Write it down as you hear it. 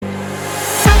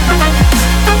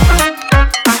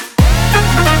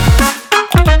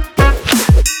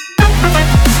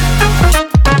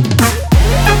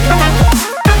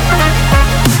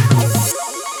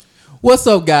What's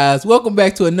up, guys? Welcome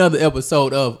back to another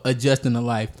episode of Adjusting to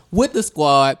Life with the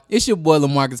squad. It's your boy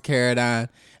LaMarcus Carradine,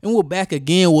 and we're back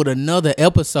again with another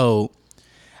episode.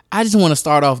 I just want to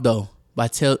start off though by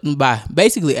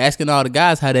basically asking all the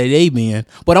guys how their day been.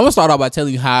 But I'm gonna start off by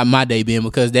telling you how my day been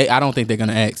because I don't think they're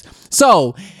gonna ask.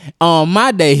 So,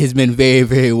 my day has been very,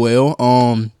 very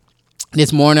well.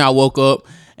 This morning I woke up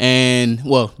and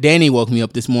Danny woke me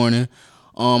up this morning.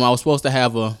 I was supposed to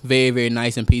have a very, very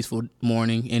nice and peaceful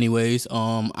morning anyways.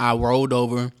 I rolled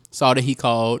over, saw that he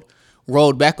called,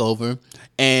 rolled back over,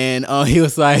 and he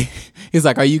was like,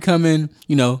 are you coming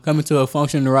to a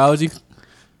functional neurology?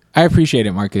 I appreciate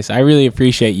it, Marcus. I really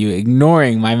appreciate you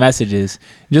ignoring my messages,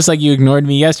 just like you ignored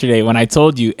me yesterday when I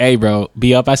told you, hey, bro,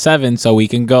 be up at 7 so we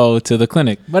can go to the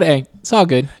clinic. But, hey, it's all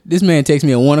good. This man texts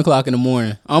me at 1 o'clock in the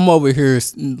morning. I'm over here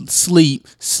sleep,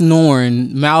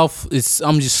 snoring, I'm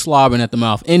just slobbering at the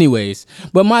mouth. Anyways,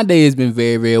 but my day has been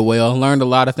very, very well. Learned a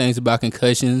lot of things about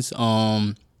concussions.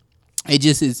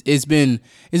 It's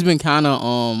been kind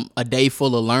of a day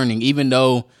full of learning, even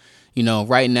though,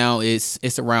 right now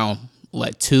it's around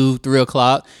 2-3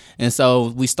 o'clock, and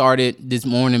so we started this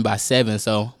morning by 7.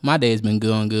 So my day has been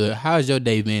going good. How's your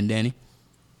day been, Danny?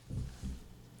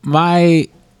 My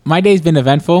day's been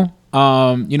eventful.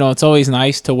 It's always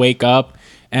nice to wake up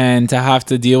and to have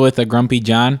to deal with a grumpy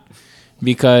John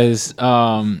because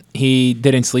he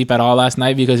didn't sleep at all last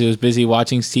night because he was busy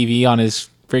watching TV on his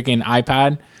freaking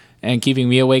iPad and keeping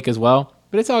me awake as well.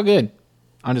 But it's all good.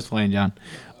 I'm just playing, John.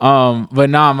 But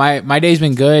no, my day's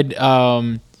been good.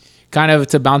 Kind of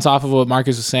to bounce off of what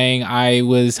Marcus was saying, I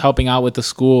was helping out with the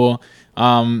school.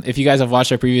 If you guys have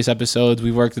watched our previous episodes,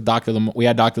 we had Dr.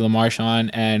 LaMarche on,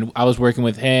 and I was working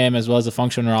with him as well as the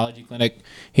functional neurology clinic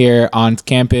here on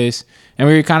campus. And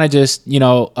we were kind of just,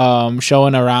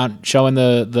 showing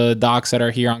the docs that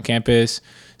are here on campus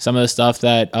some of the stuff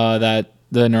that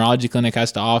the neurology clinic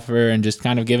has to offer, and just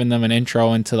kind of giving them an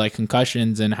intro into like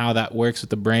concussions and how that works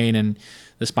with the brain and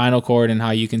the spinal cord, and how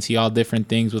you can see all different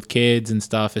things with kids and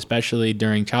stuff, especially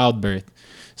during childbirth.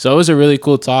 So it was a really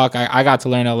cool talk. I got to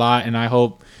learn a lot, and I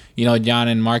hope, John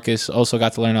and Marcus also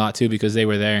got to learn a lot too because they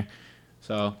were there.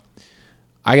 So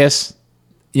I guess,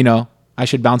 I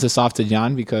should bounce this off to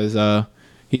John because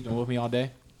he's been with me all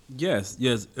day. Yes.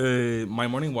 My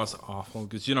morning was awful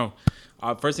because,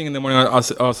 first thing in the morning I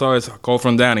saw is a call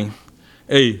from Danny.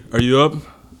 Hey, are you up?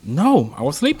 No, I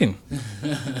was sleeping.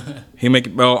 I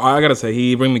gotta say,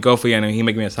 he bring me coffee and he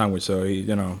make me a sandwich. So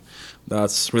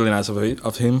that's really nice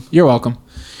of him. You're welcome.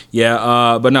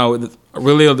 Yeah, but no,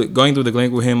 really going to the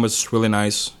clinic with him was really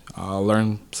nice.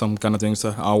 Learned some kind of things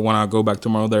that I want to go back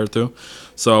tomorrow there too.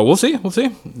 So we'll see.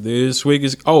 This week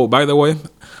is. Oh, by the way,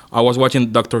 I was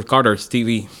watching Dr. Carter's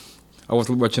TV. I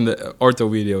was watching the ortho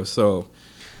videos. So.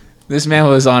 This man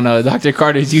was on Dr.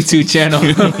 Carter's YouTube channel. He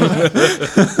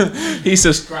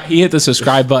hit the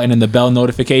subscribe button and the bell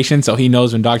notification so he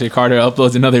knows when Dr. Carter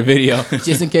uploads another video.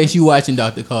 Just in case you watching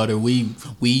Dr. Carter, we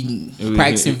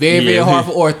practicing very, very hard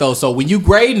for ortho. So when you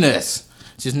grading us,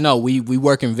 just know we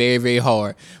working very, very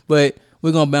hard. But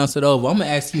we're going to bounce it over. I'm going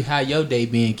to ask you how your day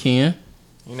been, Ken.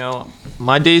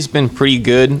 My day's been pretty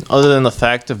good, other than the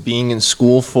fact of being in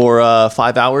school for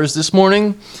 5 hours this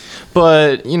morning.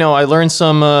 But, I learned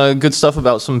some good stuff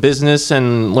about some business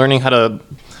and learning how to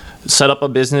set up a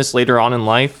business later on in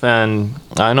life. And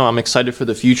I know I'm excited for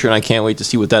the future, and I can't wait to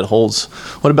see what that holds.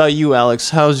 What about you, Alex?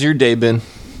 How's your day been?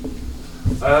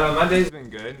 My day's been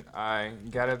good. I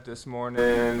got up this morning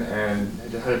and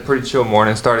had a pretty chill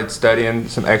morning. Started studying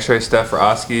some x-ray stuff for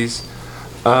OSCEs.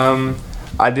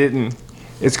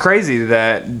 It's crazy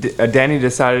that Danny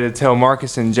decided to tell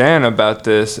Marcus and Jan about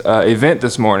this event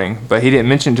this morning, but he didn't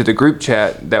mention to the group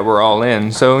chat that we're all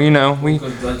in. So, we...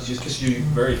 Just because you're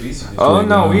very busy. Oh,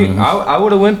 no, I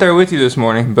would have went there with you this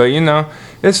morning, but,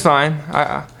 it's fine.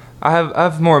 I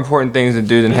have more important things to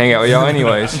do than hang out with y'all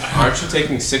anyways. Aren't you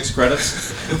taking 6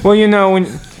 credits? Well,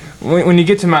 when you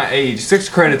get to my age, 6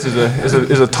 credits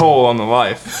is a toll on the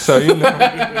life. So,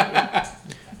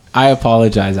 I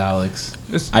apologize, Alex.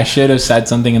 I should have said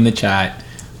something in the chat,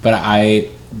 but I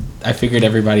figured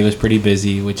everybody was pretty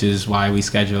busy, which is why we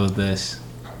scheduled this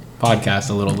podcast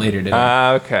a little later today.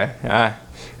 Okay.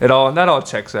 That all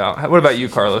checks out. What about you,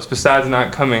 Carlos? Besides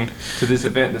not coming to this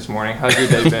event this morning, how's your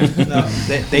day been? No,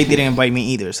 they didn't invite me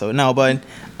either, so no. But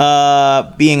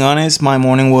being honest, my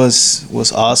morning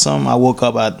was awesome. I woke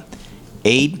up at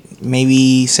 8,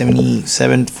 maybe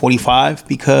 7:45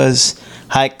 because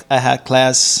I had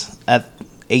class at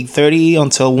 8:30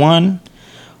 until 1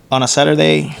 on a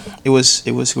Saturday. It was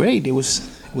great. It was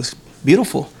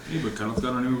beautiful. Yeah, but Carlos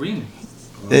got a new ring.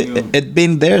 It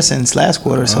been there since last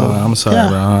quarter. So I'm sorry, yeah.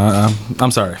 bro.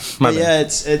 I'm sorry. Yeah,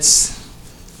 it's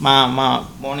my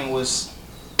morning was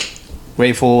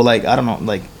grateful. Like, I don't know,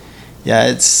 like, yeah,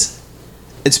 it's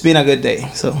been a good day.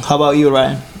 So how about you,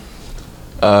 Ryan?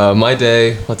 My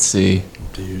day, let's see.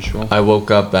 The usual. I woke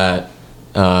up at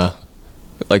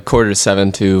like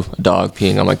 6:45 to a dog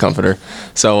peeing on my comforter.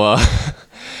 So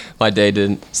my day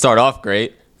didn't start off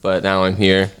great, but now I'm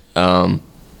here.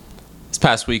 This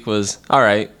past week was all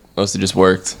right. Mostly just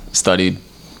worked, studied,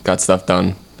 got stuff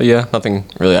done. But yeah, nothing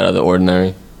really out of the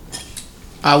ordinary.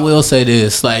 I will say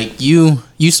this, like you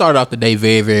started off the day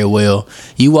very, very well.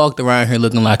 You walked around here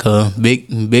looking like a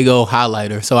big old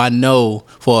highlighter. So I know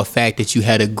for a fact that you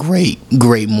had a great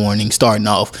morning starting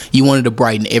off. You wanted to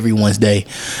brighten everyone's day.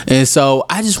 And so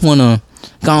I just want to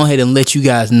go ahead and let you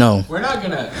guys know. We're not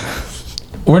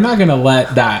gonna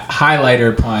let that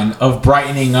highlighter pun of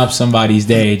brightening up somebody's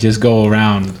day just go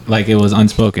around like it was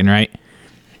unspoken, right?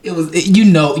 It was, you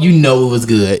know it was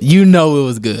good. You know it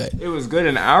was good. It was good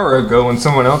an hour ago when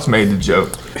someone else made the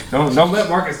joke. Don't let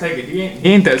Marcus take it. He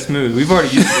ain't that smooth. We've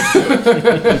already used this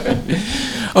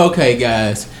joke. Okay,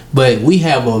 guys, but we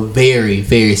have a very,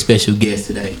 very special guest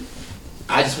today.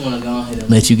 I just want to go ahead and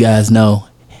let you guys know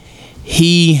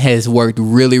he has worked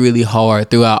really, really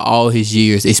hard throughout all his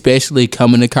years, especially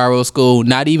coming to Cairo School.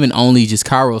 Not even only just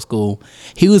Cairo School.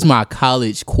 He was my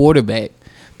college quarterback.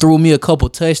 Threw me a couple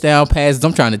touchdown passes.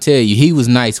 I'm trying to tell you, he was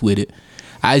nice with it.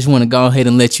 I just want to go ahead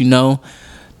and let you know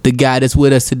the guy that's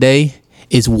with us today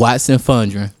is Watson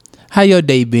Fundren. How your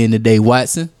day been today,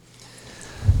 Watson?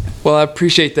 Well, I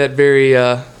appreciate that very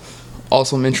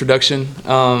awesome introduction.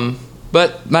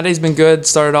 But my day's been good.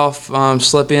 Started off,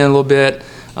 slept in a little bit,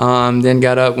 then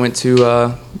got up, went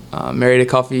to Marietta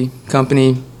Coffee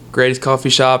Company, greatest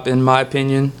coffee shop in my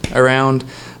opinion around.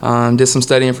 Did some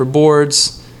studying for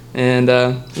boards. And,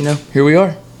 here we are.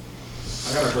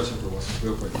 I got a question for Watson,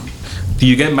 real quick. Do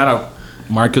you get mad at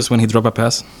Marcus when he drop a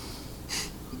pass?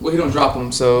 Well, he don't drop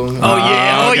them, so.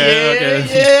 Okay.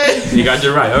 You got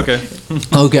your right. Okay.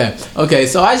 Okay.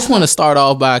 So I just want to start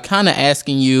off by kind of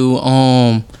asking you,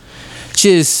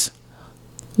 just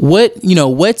what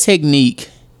technique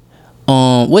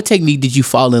did you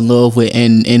fall in love with,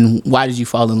 and why did you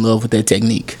fall in love with that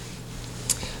technique?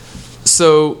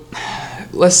 So,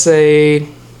 let's say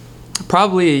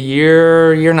probably a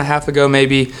year and a half ago,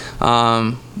 maybe,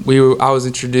 I was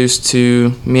introduced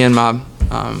to, me and my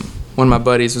one of my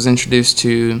buddies was introduced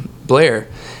to Blair,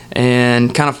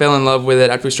 and kind of fell in love with it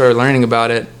after we started learning about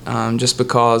it, just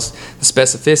because the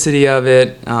specificity of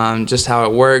it, just how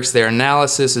it works, their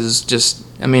analysis is just,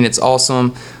 it's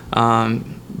awesome.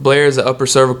 Blair is an upper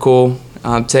cervical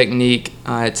technique.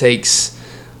 It takes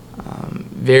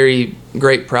very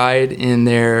great pride in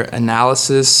their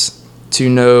analysis to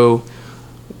know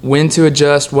when to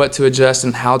adjust, what to adjust,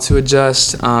 and how to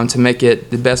adjust to make it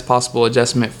the best possible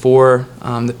adjustment for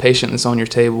the patient that's on your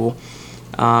table.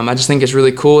 I just think it's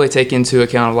really cool. They take into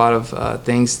account a lot of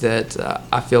things that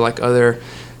I feel like other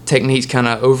techniques kind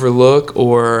of overlook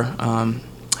or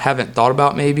haven't thought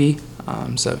about maybe.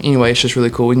 So anyway, it's just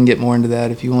really cool. We can get more into that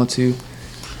if you want to.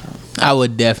 I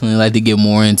would definitely like to get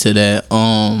more into that.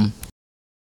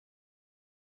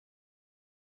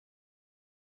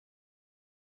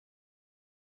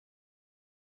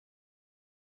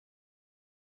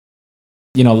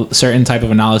 Certain type of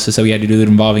analysis that we had to do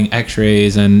involving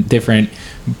x-rays and different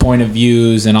point of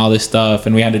views and all this stuff,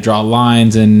 and we had to draw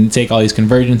lines and take all these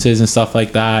convergences and stuff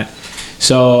like that.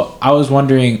 So I was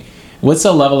wondering, what's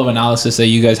the level of analysis that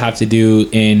you guys have to do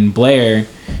in Blair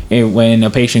when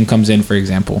a patient comes in, for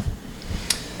example?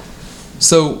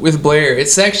 So with Blair,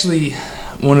 it's actually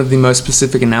one of the most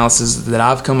specific analyses that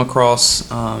I've come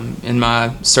across in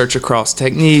my search across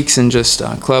techniques and just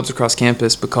clubs across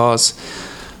campus, because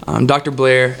Dr.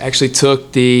 Blair actually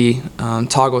took the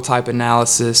toggle type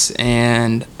analysis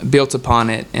and built upon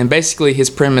it. And basically his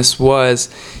premise was,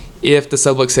 if the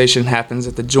subluxation happens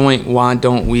at the joint, why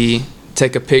don't we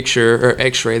take a picture or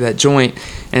x-ray that joint?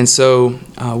 And so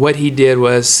what he did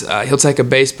was he'll take a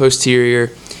base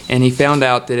posterior, and he found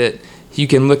out that you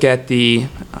can look at the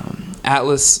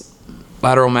atlas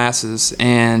lateral masses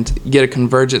and get a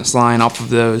convergence line off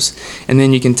of those, and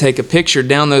then you can take a picture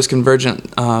down those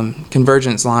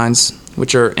convergence lines,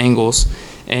 which are angles,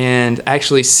 and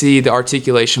actually see the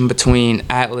articulation between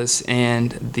atlas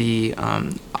and the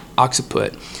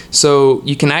occiput. So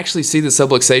you can actually see the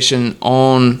subluxation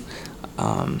on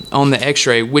the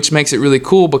x-ray, which makes it really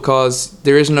cool, because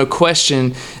there is no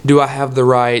question, do I have the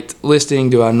right listing,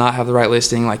 do I not have the right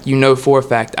listing? Like, for a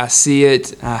fact, I see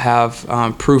it, I have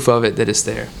proof of it that it's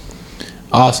there.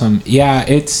 Awesome. Yeah,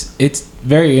 it's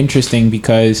very interesting,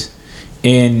 because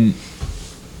in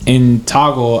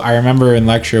Toggle, I remember in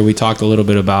lecture we talked a little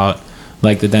bit about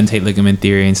like the dentate ligament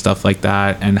theory and stuff like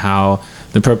that, and how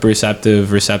the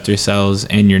proprioceptive receptor cells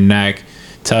in your neck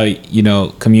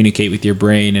communicate with your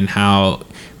brain, and how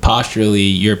posturally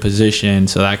you're positioned.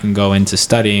 So that can go into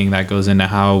studying, that goes into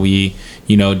how we,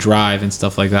 drive and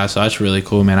stuff like that. So that's really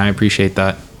cool, man. I appreciate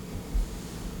that.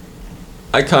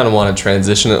 I kind of want to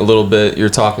transition it a little bit. You're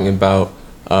talking about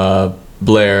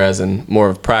Blair as in more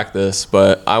of practice,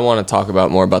 but I want to talk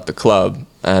about more about the club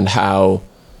and how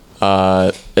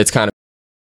it's kind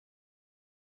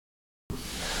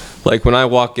of like when I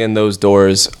walk in those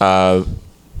doors,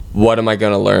 what am I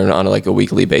going to learn on like a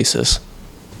weekly basis?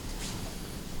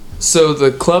 So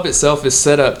the club itself is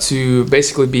set up to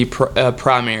basically be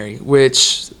primary,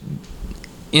 which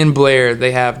in Blair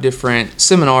they have different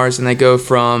seminars, and they do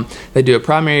a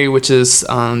primary, which is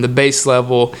the base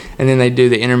level, and then they do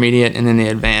the intermediate and then the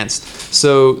advanced.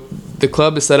 So the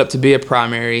club is set up to be a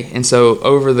primary, and so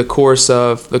over the course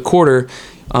of the quarter,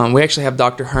 we actually have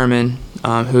Dr. Herman,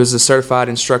 who is a certified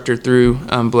instructor through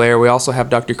Blair. We also have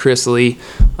Dr. Chris Lee,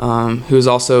 who is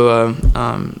also a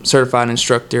certified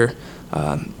instructor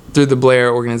through the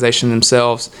Blair organization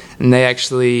themselves, and they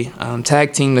actually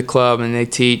tag team the club, and they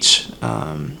teach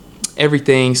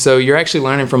everything. So you're actually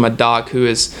learning from a doc who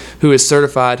is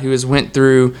certified, who has went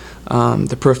through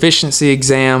the proficiency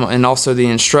exam and also the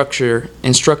instructor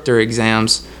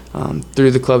exams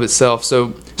through the club itself.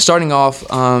 So starting off,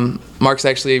 Mark's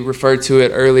actually referred to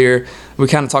it earlier. We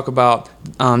kind of talk about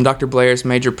Dr. Blair's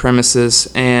major premises,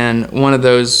 and one of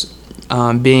those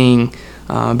being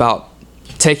about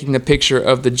taking the picture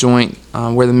of the joint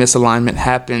where the misalignment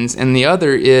happens, and the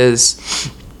other is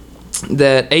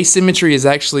that asymmetry is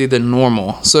actually the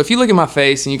normal. So if you look at my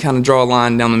face and you kind of draw a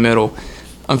line down the middle,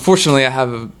 unfortunately I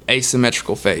have an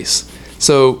asymmetrical face.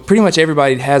 So pretty much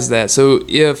everybody has that. So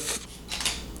if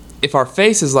our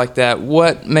face is like that,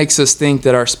 what makes us think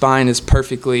that our spine is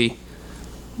perfectly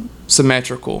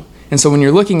symmetrical? And so when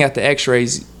you're looking at the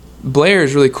x-rays, Blair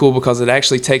is really cool because it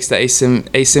actually takes the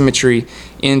asymmetry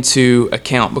into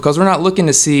account, because we're not looking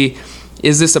to see,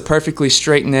 is this a perfectly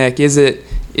straight neck? Is it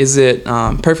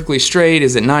perfectly straight?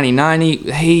 Is it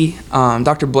 90-90?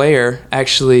 Dr. Blair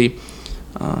actually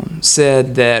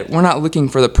said that we're not looking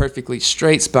for the perfectly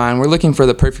straight spine, we're looking for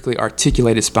the perfectly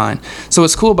articulated spine. So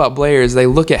what's cool about Blair is they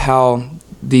look at how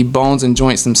the bones and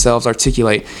joints themselves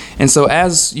articulate. And so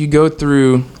as you go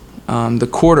through the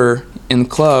quarter in the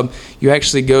club, you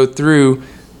actually go through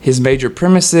his major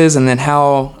premises, and then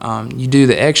how you do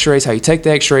the x-rays, how you take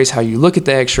the x-rays, how you look at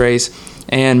the x-rays,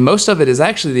 and most of it is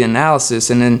actually the analysis.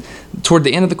 And then toward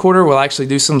the end of the quarter, we'll actually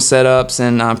do some setups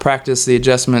and practice the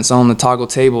adjustments on the toggle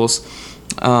tables,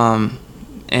 and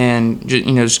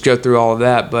just go through all of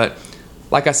that. But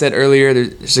like I said earlier,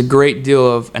 there's a great deal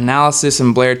of analysis,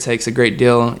 and Blair takes a great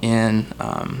deal in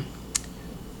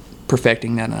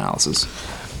perfecting that analysis.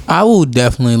 I would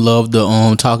definitely love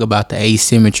to talk about the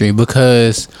asymmetry,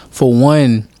 because for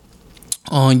one,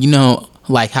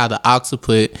 like how the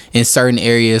occiput in certain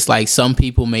areas, like some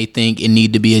people may think it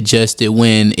need to be adjusted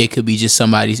when it could be just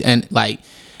somebody's, and like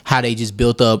how they just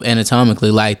built up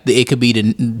anatomically, like it could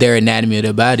be their anatomy of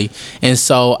their body. And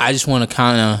so I just want to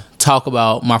kind of talk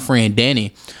about my friend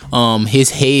Danny. His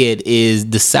head is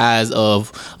the size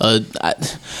of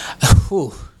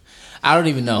I don't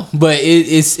even know, but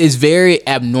it's very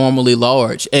abnormally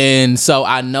large, and so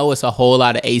I know it's a whole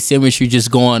lot of asymmetry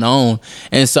just going on.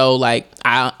 And so like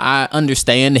I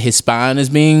understand that his spine is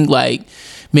being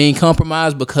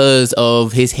compromised because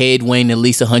of his head weighing at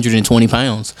least 120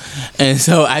 pounds, and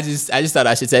so I just thought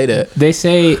I should say that. They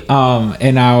say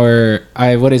in our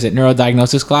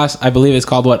neurodiagnosis class, I believe it's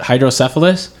called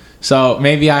hydrocephalus. So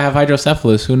maybe I have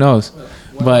hydrocephalus. Who knows? What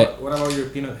about your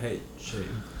peanut head shape?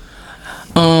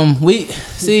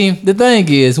 The thing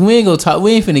is, we ain't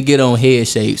finna get on head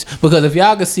shapes, because if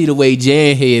y'all could see the way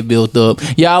Jan head built up,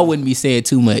 y'all wouldn't be saying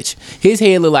too much. His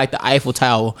head look like the Eiffel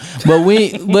Tower, but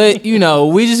we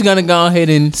just gonna go ahead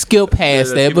and skip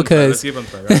past that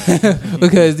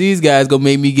because these guys gonna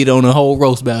make me get on a whole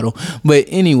roast battle. But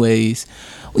anyways,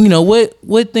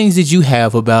 what things did you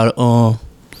have about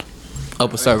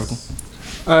upper cervical?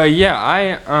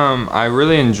 I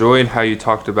really enjoyed how you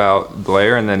talked about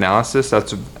Blair and the analysis. I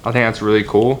think that's really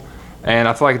cool, and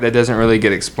I feel like that doesn't really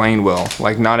get explained well.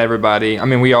 Like not everybody. I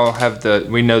mean, we all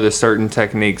we know the certain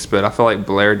techniques, but I feel like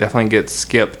Blair definitely gets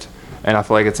skipped, and I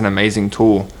feel like it's an amazing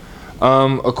tool.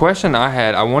 A question I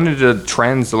had, I wanted to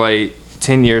translate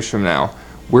 10 years from now.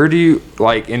 Where do you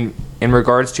in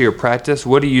regards to your practice?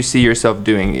 What do you see yourself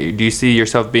doing? Do you see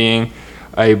yourself being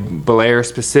a Blair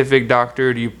specific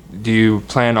doctor? Do you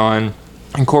plan on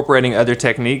incorporating other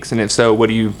techniques, and if so, what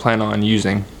do you plan on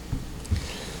using?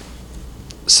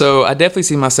 So I definitely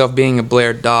see myself being a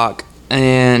Blair doc,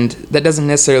 and that doesn't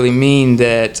necessarily mean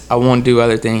that I won't do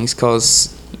other things,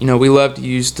 because we love to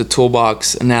use the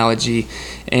toolbox analogy,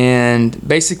 and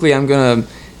basically I'm going to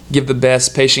give the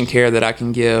best patient care that I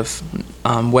can give,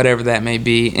 whatever that may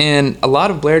be. And a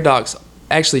lot of Blair docs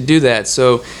actually do that.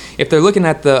 So if they're looking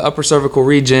at the upper cervical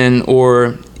region,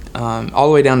 or all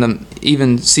the way down to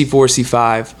even C4,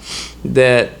 C5,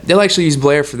 that they'll actually use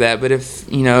Blair for that. But if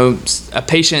a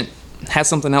patient has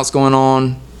something else going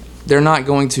on, they're not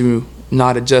going to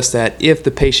not adjust that if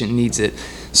the patient needs it.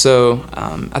 So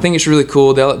I think it's really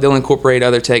cool. They'll incorporate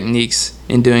other techniques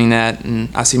in doing that,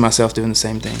 and I see myself doing the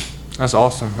same thing. That's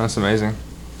awesome. That's amazing.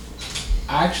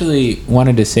 I actually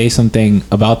wanted to say something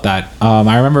about that.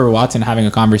 I remember Watson and I having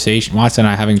a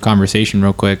conversation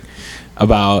real quick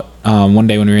about one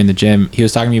day when we were in the gym. He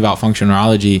was talking to me about functional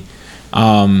neurology,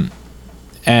 and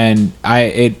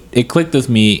it clicked with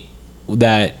me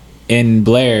that in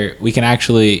Blair we can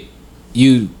actually,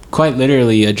 you quite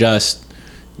literally adjust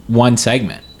one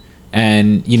segment,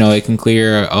 and it can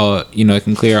clear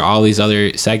all these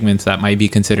other segments that might be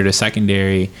considered a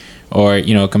secondary or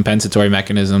a compensatory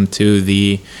mechanism to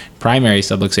the primary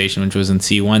subluxation, which was in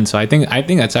C1. So I think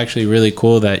that's actually really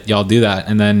cool that y'all do that,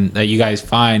 and then that you guys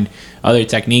find other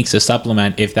techniques to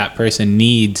supplement if that person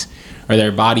needs or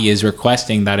their body is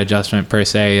requesting that adjustment per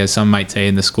se, as some might say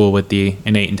in the school with the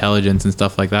innate intelligence and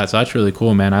stuff like that. So that's really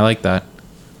cool, man. I like that.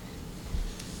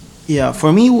 Yeah,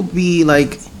 for me, it would be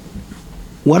like,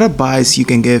 what advice you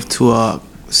can give to a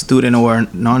student or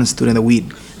non-student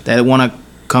that want to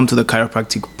come to the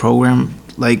chiropractic program?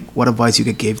 Like, what advice you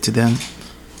could give to them?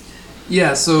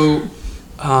 Yeah, so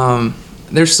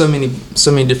there's so many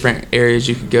different areas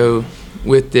you could go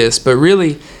with this, but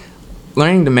really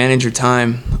learning to manage your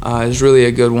time is really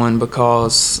a good one,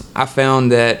 because I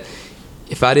found that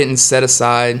if I didn't set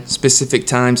aside specific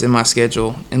times in my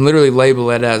schedule and literally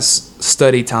label it as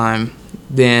study time,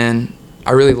 then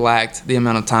I really lacked the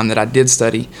amount of time that I did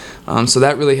study. So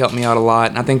that really helped me out a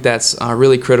lot. And I think that's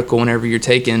really critical whenever you're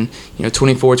taking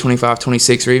 24, 25,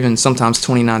 26, or even sometimes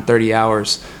 29, 30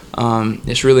 hours.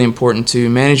 It's really important to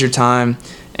manage your time.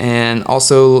 And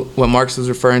also what Marcus was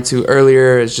referring to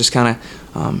earlier is just kind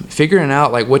of figuring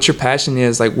out like what your passion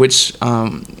is, like which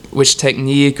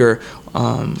technique or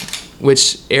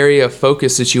which area of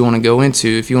focus that you want to go into.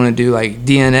 If you want to do like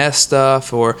DNS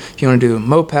stuff, or if you want to do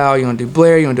Mopal, you want to do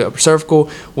Blair, you want to do upper cervical,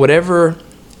 whatever,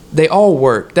 they all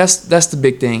work. That's the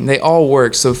big thing. They all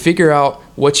work. So figure out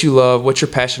what you love, what you're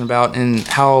passionate about, and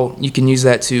how you can use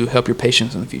that to help your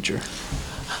patients in the future.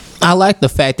 I like the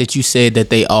fact that you said that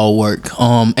they all work.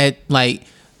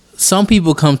 Some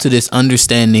people come to this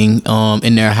understanding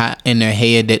in their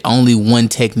head that only one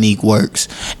technique works,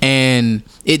 and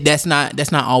that's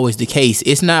not always the case.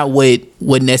 It's not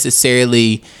what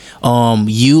necessarily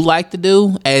you like to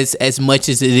do as much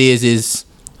as it is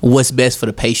what's best for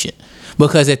the patient.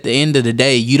 Because at the end of the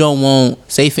day, you don't want,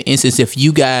 say for instance, if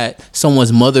you got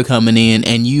someone's mother coming in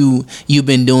and you've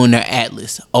been doing their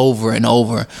atlas over and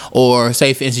over, or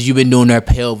say for instance, you've been doing their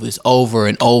pelvis over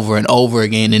and over and over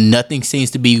again, and nothing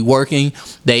seems to be working.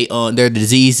 Their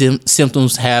disease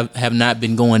symptoms have not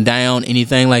been going down,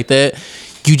 anything like that.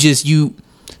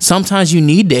 Sometimes you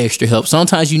need the extra help.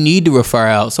 Sometimes you need to refer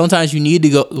out. Sometimes you need to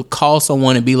go call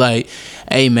someone and be like,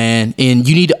 hey, man, and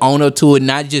you need to own up to it,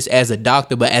 not just as a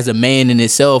doctor, but as a man in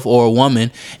itself or a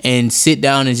woman, and sit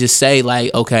down and just say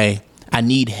like, okay, I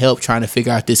need help trying to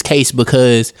figure out this case,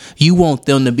 because you want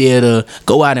them to be able to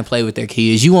go out and play with their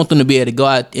kids. You want them to be able to go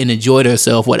out and enjoy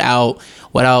themselves without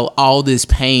all this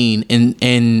pain. And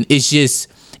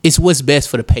it's what's best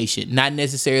for the patient, not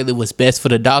necessarily what's best for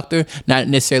the doctor, not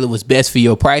necessarily what's best for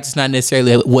your practice, not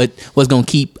necessarily what's going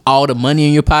to keep all the money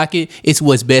in your pocket. It's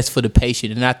what's best for the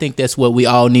patient. And I think that's what we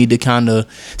all need to kind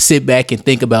of sit back and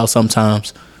think about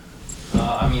sometimes.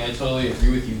 I totally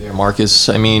agree with you there, Marcus.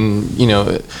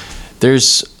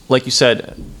 There's, like you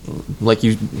said,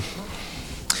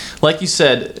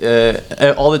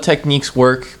 all the techniques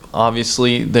work.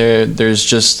 Obviously, there's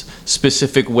just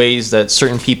specific ways that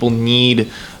certain people need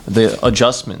the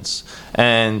adjustments,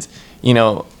 and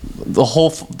the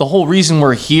whole reason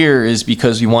we're here is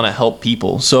because we want to help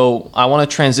people. So I want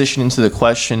to transition into the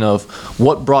question of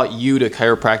what brought you to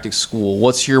chiropractic school.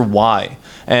 What's your why?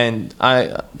 And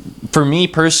for me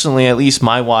personally, at least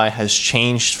my why has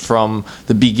changed from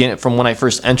the beginning, from when I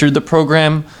first entered the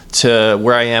program to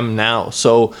where I am now.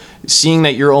 So seeing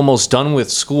that you're almost done with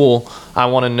school, I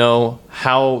want to know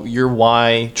how your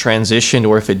why transitioned,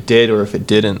 or if it did or if it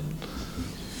didn't.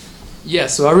 Yeah,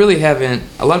 so I really haven't.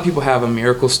 A lot of people have a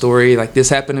miracle story, like this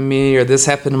happened to me or this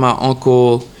happened to my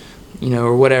uncle,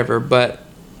 or whatever. But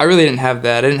I really didn't have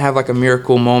that. I didn't have like a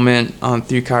miracle moment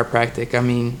through chiropractic. I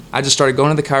mean, I just started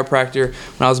going to the chiropractor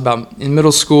when I was about in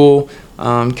middle school,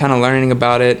 kind of learning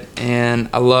about it, and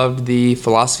I loved the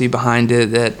philosophy behind it,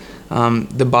 that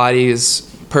the body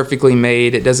is perfectly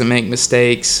made, it doesn't make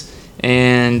mistakes,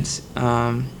 and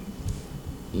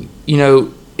you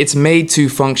know, it's made to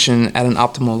function at an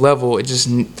optimal level. It just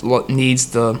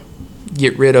needs to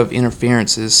get rid of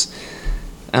interferences.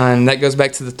 And that goes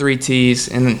back to the 3 T's,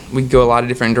 and we can go a lot of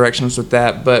different directions with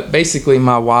that. But basically,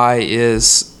 my why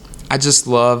is I just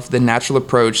love the natural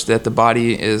approach that the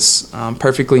body is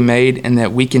perfectly made, and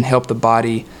that we can help the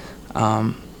body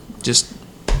just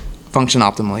function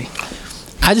optimally.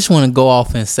 I just want to go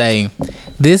off and say,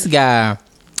 this guy,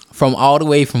 from all the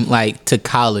way from like to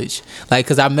college, like,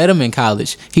 because I met him in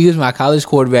college. He was my college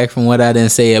quarterback, from what I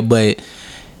didn't say it, but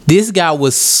this guy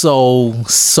was so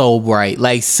bright,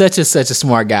 like such a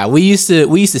smart guy. We used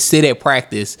to sit at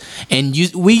practice, and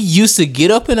we used to get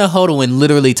up in a huddle and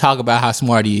literally talk about how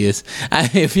smart he is.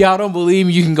 If y'all don't believe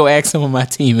me, you can go ask some of my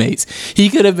teammates. He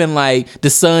could have been like,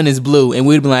 the sun is blue, and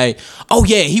we'd be like, oh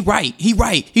yeah, he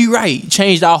right.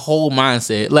 Changed our whole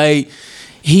mindset. Like,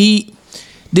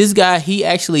 this guy, he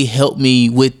actually helped me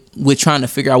with trying to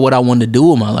figure out what I wanted to do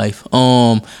with my life.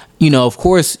 You know, of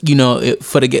course, you know,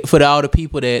 for all the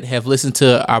people that have listened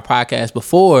to our podcast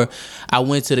before, I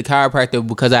went to the chiropractor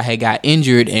because I had got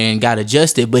injured and got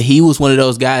adjusted. But he was one of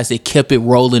those guys that kept it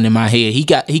rolling in my head. He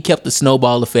kept the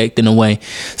snowball effect in a way.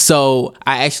 So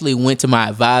I actually went to my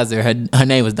advisor. Her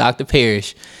name was Dr.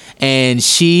 Parrish. And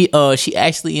she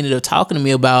actually ended up talking to me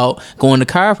about going to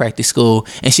chiropractic school.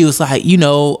 And she was like, you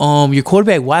know, your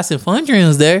quarterback Watson Fundren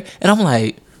was there. And I'm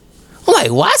like,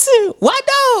 Watson? What,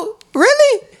 dog?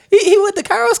 Really? He went to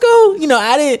chiro school? You know,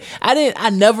 I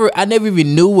never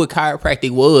even knew what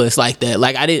chiropractic was like that.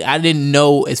 Like, I didn't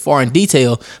know as far in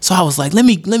detail. So I was like, let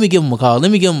me give him a call.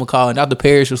 And Dr.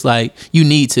 Parrish was like, you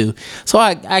need to. So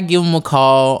I give him a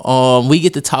call. We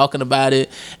get to talking about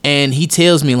it, and he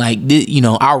tells me like, you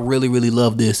know, I really, really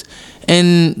love this.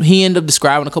 And he ended up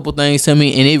describing a couple things to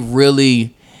me, and it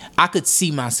really, I could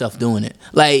see myself doing it.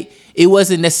 Like, it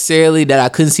wasn't necessarily that I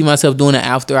couldn't see myself doing it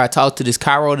after I talked to this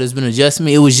chiro that's been adjusting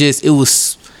me.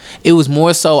 It was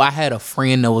more so I had a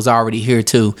friend that was already here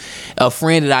too. A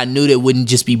friend that I knew that wouldn't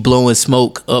just be blowing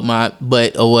smoke up my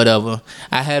butt or whatever.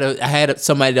 I had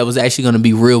somebody that was actually going to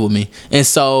be real with me. And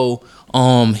so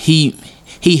he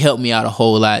helped me out a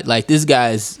whole lot. Like, this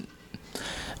guy's,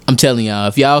 I'm telling y'all,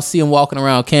 if y'all see him walking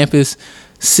around campus,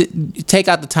 take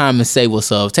out the time and say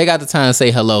what's up. Take out the time and say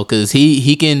hello, because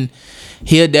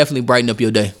he'll definitely brighten up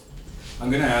your day. I'm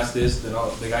gonna ask this.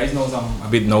 The guys knows I'm a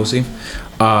bit nosy.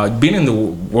 Being in the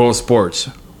world of sports,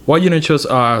 why you didn't choose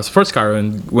sports car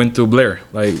and went to Blair?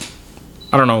 Like,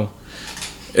 I don't know.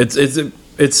 It's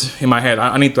in my head.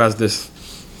 I need to ask this.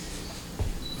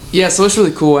 Yeah, so it's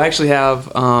really cool. I actually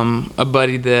have a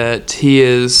buddy that he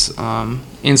is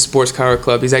in Sports Chiro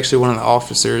Club. He's actually one of the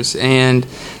officers, and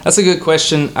that's a good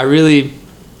question.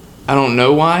 I don't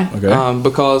know why, okay.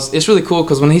 Because it's really cool,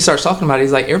 because when he starts talking about it,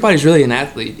 he's like, everybody's really an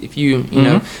athlete. If you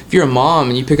know, if you're a mom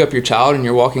and you pick up your child and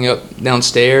you're walking up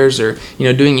downstairs, or, you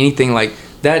know, doing anything like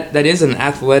that, that is an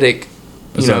athletic,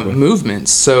 you know, movement.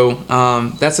 So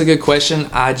that's a good question.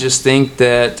 I just think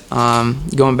that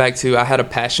going back to, I had a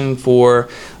passion for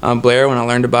Blair when I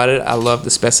learned about it. I loved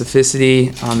the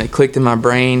specificity. It clicked in my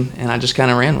brain, and I just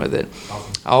kind of ran with it.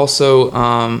 Awesome. I also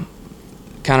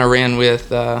kind of ran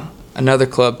with another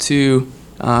club too.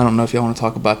 I don't know if y'all want to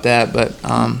talk about that, but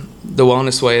the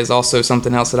Wellness Way is also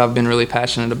something else that I've been really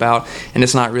passionate about, and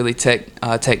it's not really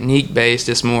technique based.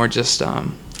 It's more just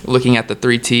looking at the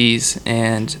 3 T's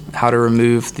and how to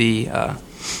remove the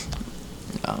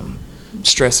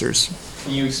stressors.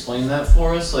 Can you explain that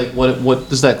for us? Like, what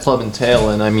does that club entail?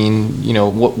 And I mean, you know,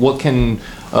 what can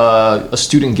a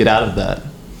student get out of that?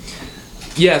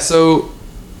 Yeah, so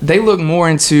they look more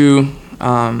into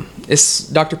it's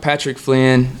Dr. Patrick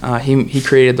Flynn. He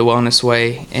created the Wellness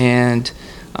Way, and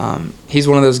he's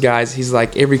one of those guys. He's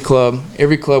like, every club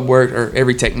works, or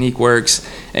every technique works,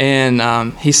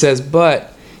 and he says, but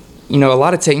you know, a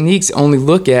lot of techniques only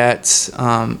look at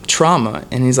trauma,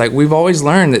 and he's like, we've always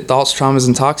learned that thoughts, traumas,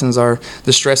 and toxins are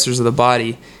the stressors of the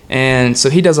body. And so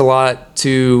he does a lot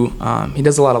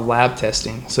of lab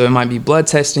testing. So it might be blood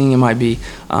testing, it might be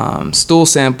stool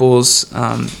samples,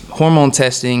 hormone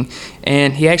testing,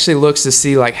 and he actually looks to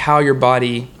see like how your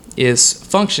body is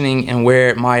functioning and where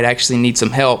it might actually need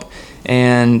some help.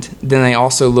 And then they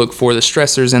also look for the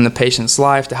stressors in the patient's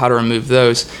life, to how to remove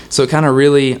those. So it kind of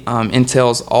really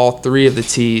entails all 3 of the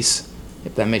T's,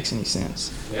 if that makes any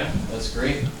sense. Yeah, that's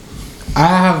great. I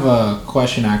have a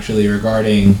question actually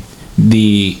regarding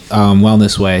the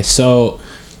wellness way. So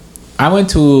I went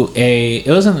to it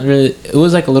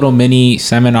was like a little mini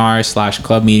seminar /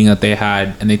 club meeting that they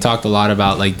had, and they talked a lot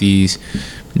about like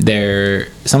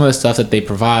some of the stuff that they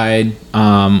provide,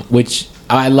 which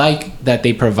I like that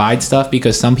they provide stuff,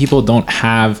 because some people don't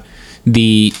have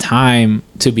the time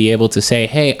to be able to say,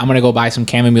 hey, I'm gonna go buy some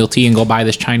chamomile tea and go buy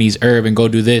this Chinese herb and go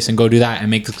do this and go do that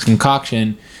and make this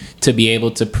concoction to be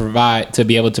able to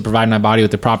provide my body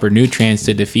with the proper nutrients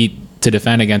to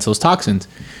defend against those toxins.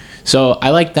 So I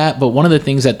like that, but one of the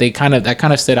things that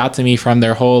kind of stood out to me from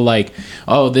their whole like,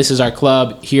 oh, this is our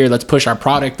club, here, let's push our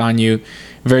product on you,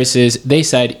 versus they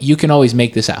said you can always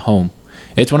make this at home.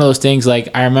 It's one of those things, like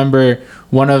I remember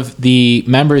one of the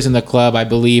members in the club, I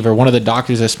believe, or one of the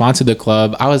doctors that sponsored the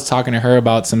club, I was talking to her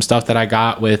about some stuff that I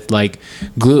got with like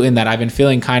gluten that I've been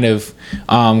feeling kind of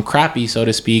crappy, so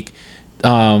to speak,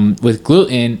 with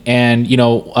gluten. And,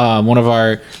 one of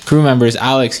our crew members,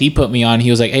 Alex, he put me on, he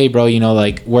was like, hey bro,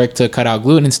 like work to cut out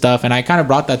gluten and stuff. And I kind of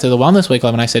brought that to the Wellness Way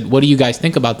Club, and I said, what do you guys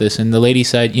think about this? And the lady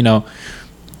said,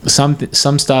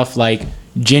 some stuff like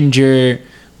ginger,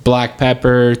 black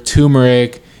pepper,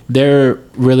 turmeric, they're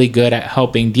really good at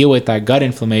helping deal with that gut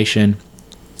inflammation.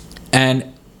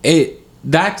 And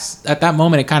that's at that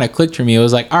moment it kind of clicked for me. It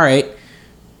was like, all right,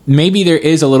 maybe there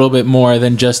is a little bit more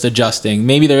than just adjusting.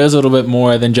 Maybe there is a little bit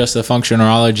more than just the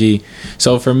functionality.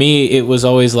 So for me, it was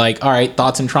always like, all right,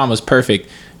 thoughts and traumas, perfect.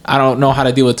 I don't know how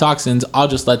to deal with toxins. I'll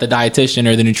just let the dietitian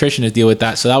or the nutritionist deal with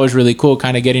that. So that was really cool,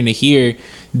 kind of getting to hear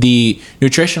the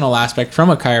nutritional aspect from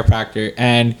a chiropractor,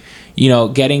 and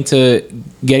getting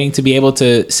to be able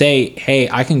to say, hey,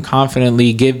 I can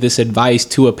confidently give this advice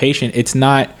to a patient.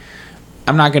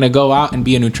 I'm not going to go out and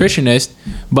be a nutritionist,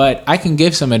 but I can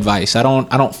give some advice. I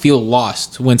don't feel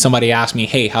lost when somebody asks me,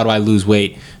 hey, how do I lose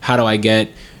weight? How do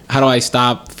I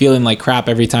stop feeling like crap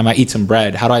every time I eat some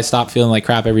bread? How do I stop feeling like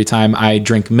crap every time I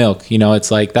drink milk?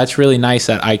 It's like, that's really nice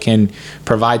that I can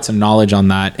provide some knowledge on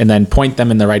that and then point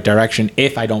them in the right direction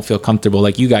if I don't feel comfortable,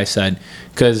 like you guys said.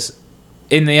 Because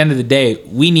in the end of the day,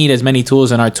 we need as many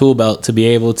tools in our tool belt to be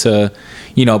able to,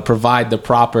 provide the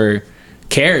proper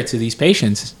care to these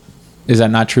patients. Is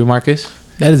that not true, Marcus?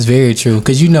 That is very true.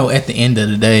 Because at the end of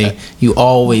the day, you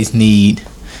always need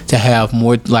to have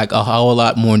more, like a whole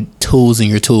lot more tools in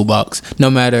your toolbox, no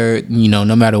matter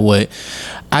what.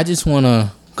 I just want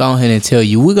to go ahead and tell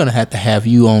you, we're going to have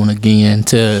you on again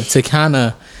to kind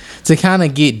of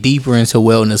get deeper into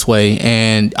Wellness Way,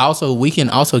 and also we can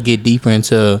also get deeper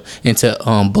into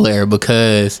Blair,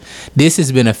 because this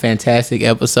has been a fantastic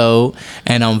episode,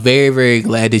 and I'm very, very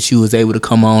glad that you was able to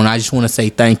come on. I just want to say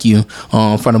thank you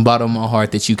from the bottom of my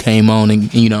heart that you came on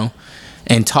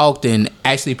and talked and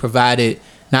actually provided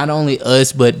not only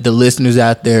us but the listeners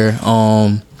out there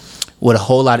with a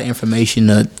whole lot of information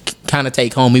to kind of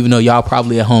take home, even though y'all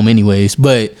probably at home anyways.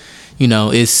 But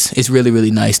it's really, really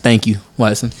nice. Thank you,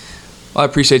 Watson. Well, I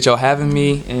appreciate y'all having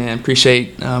me, and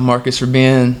appreciate Marcus for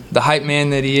being the hype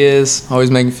man that he is,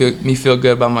 always making me feel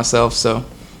good about myself. So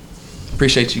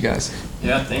appreciate you guys.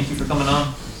 Yeah, thank you for coming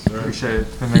on. Appreciate it.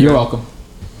 You're welcome.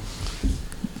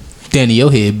 Danny, your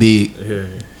head big.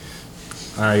 Yeah.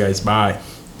 All right, guys. Bye.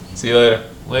 See you later.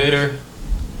 Later.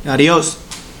 Adios.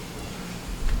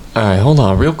 All right, hold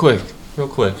on, real quick.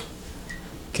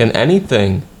 Can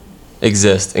anything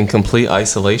exist in complete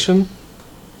isolation?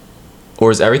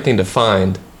 Or is everything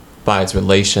defined by its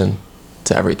relation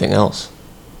to everything else?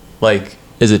 Like,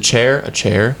 is a chair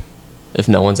if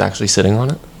no one's actually sitting on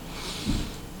it?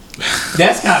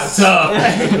 That's kind of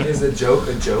tough. Is a joke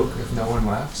if no one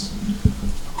laughs?